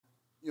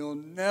You'll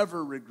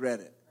never regret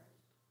it.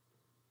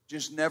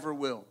 Just never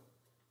will.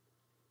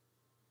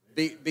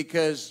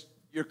 Because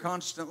you're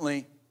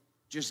constantly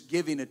just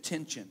giving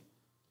attention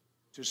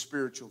to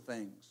spiritual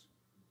things.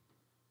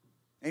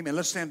 Amen.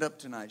 Let's stand up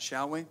tonight,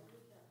 shall we?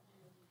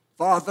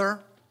 Father,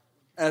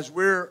 as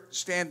we're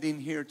standing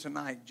here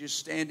tonight, just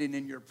standing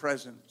in your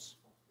presence,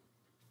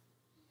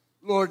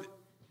 Lord,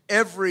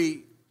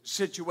 every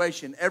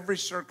situation, every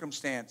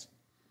circumstance,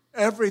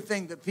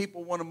 everything that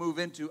people want to move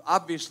into,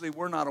 obviously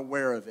we're not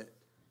aware of it.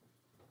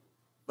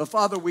 But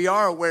Father, we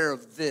are aware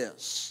of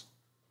this,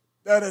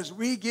 that as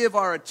we give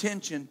our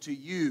attention to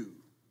you,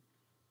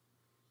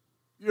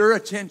 your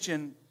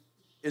attention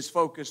is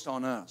focused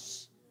on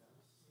us.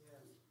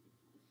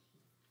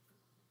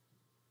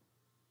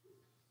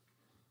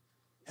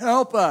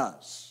 Help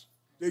us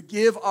to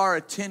give our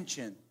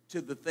attention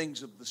to the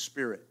things of the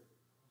Spirit.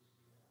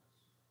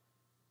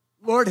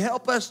 Lord,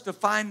 help us to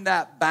find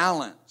that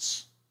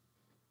balance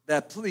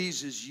that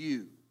pleases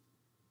you.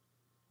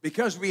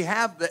 Because we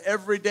have the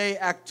everyday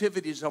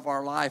activities of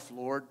our life,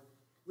 Lord.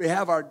 We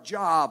have our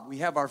job, we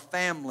have our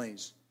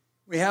families,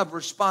 we have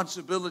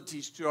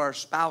responsibilities to our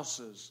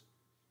spouses.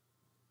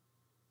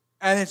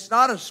 And it's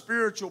not a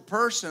spiritual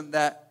person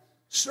that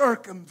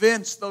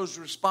circumvents those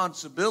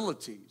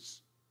responsibilities.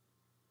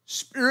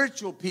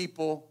 Spiritual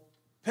people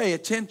pay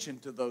attention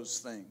to those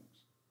things.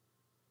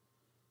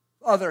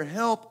 Father,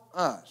 help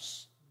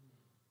us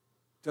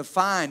to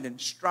find and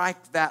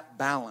strike that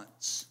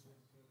balance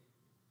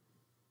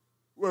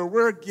where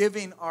we're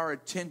giving our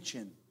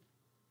attention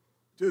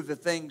to the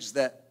things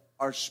that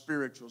are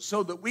spiritual,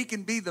 so that we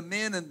can be the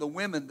men and the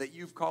women that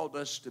you've called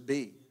us to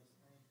be,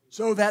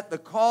 so that the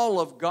call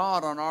of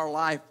God on our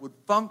life would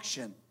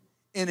function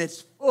in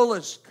its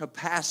fullest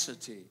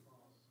capacity,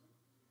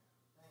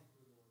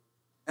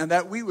 and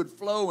that we would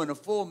flow in a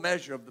full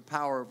measure of the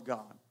power of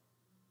God.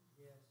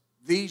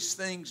 These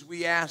things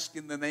we ask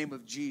in the name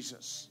of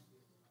Jesus.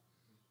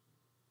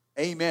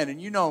 Amen.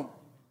 And you know,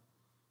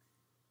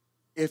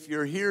 if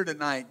you're here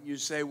tonight and you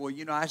say, well,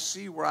 you know, I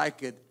see where I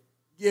could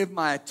give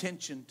my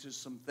attention to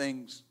some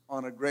things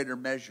on a greater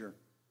measure.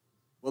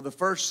 Well, the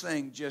first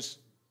thing, just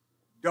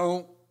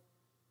don't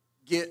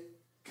get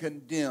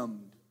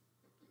condemned.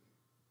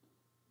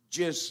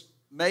 Just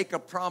make a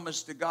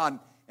promise to God.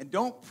 And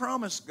don't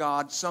promise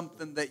God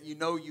something that you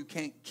know you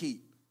can't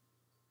keep.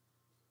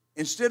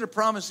 Instead of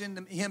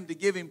promising Him to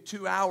give Him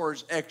 2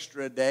 hours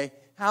extra a day,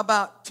 how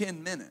about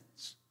 10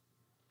 minutes?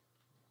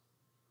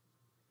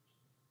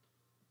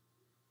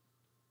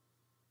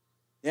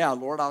 Yeah,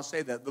 Lord, I'll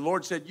say that. The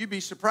Lord said, you'd be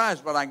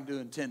surprised what I can do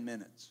in 10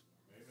 minutes.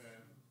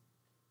 Amen.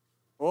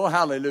 Oh,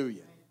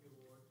 hallelujah.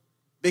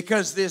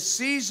 Because this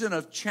season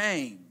of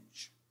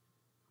change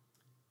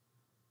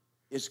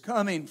is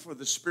coming for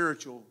the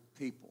spiritual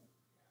people.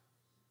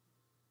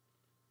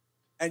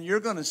 And you're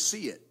going to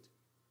see it.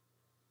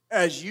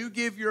 As you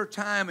give your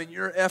time and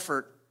your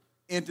effort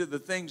into the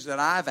things that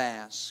I've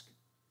asked,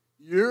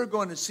 you're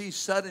going to see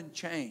sudden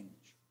change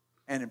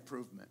and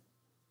improvement.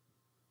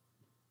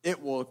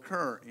 It will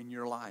occur in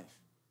your life.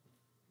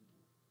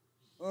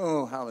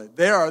 Oh, hallelujah.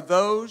 There are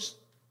those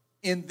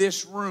in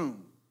this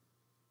room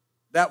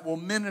that will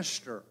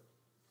minister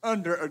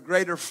under a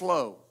greater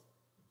flow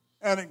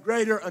and a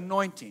greater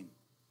anointing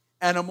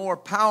and a more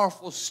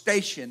powerful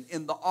station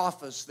in the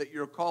office that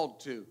you're called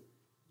to,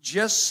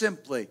 just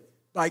simply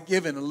by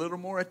giving a little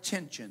more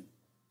attention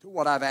to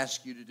what I've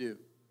asked you to do.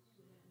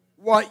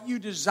 What you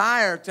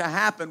desire to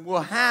happen will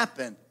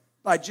happen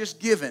by just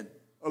giving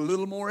a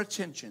little more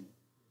attention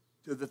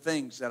to the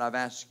things that I've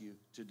asked you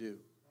to do.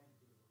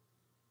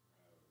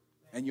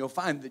 And you'll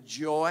find the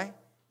joy,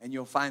 and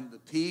you'll find the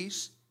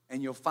peace,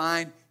 and you'll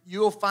find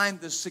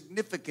the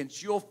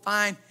significance, you'll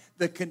find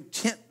the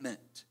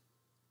contentment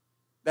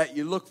that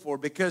you look for,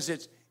 because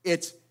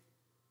it's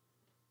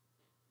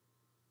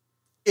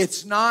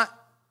not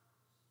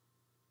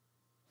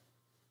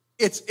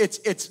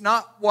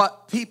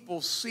what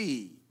people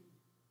see.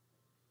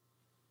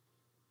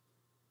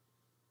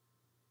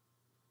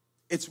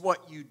 It's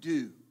what you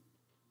do.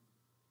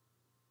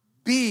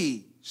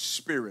 Be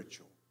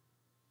spiritual,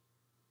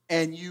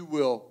 and you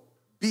will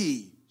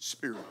be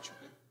spiritual.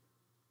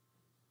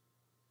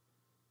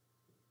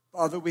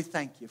 Father, we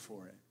thank you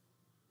for it.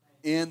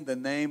 In the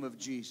name of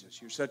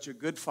Jesus. You're such a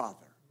good Father.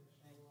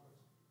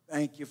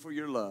 Thank you for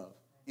your love.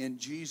 In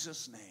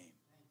Jesus' name,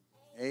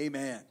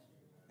 amen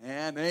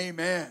and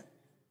amen.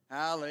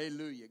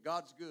 Hallelujah.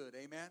 God's good.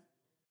 Amen.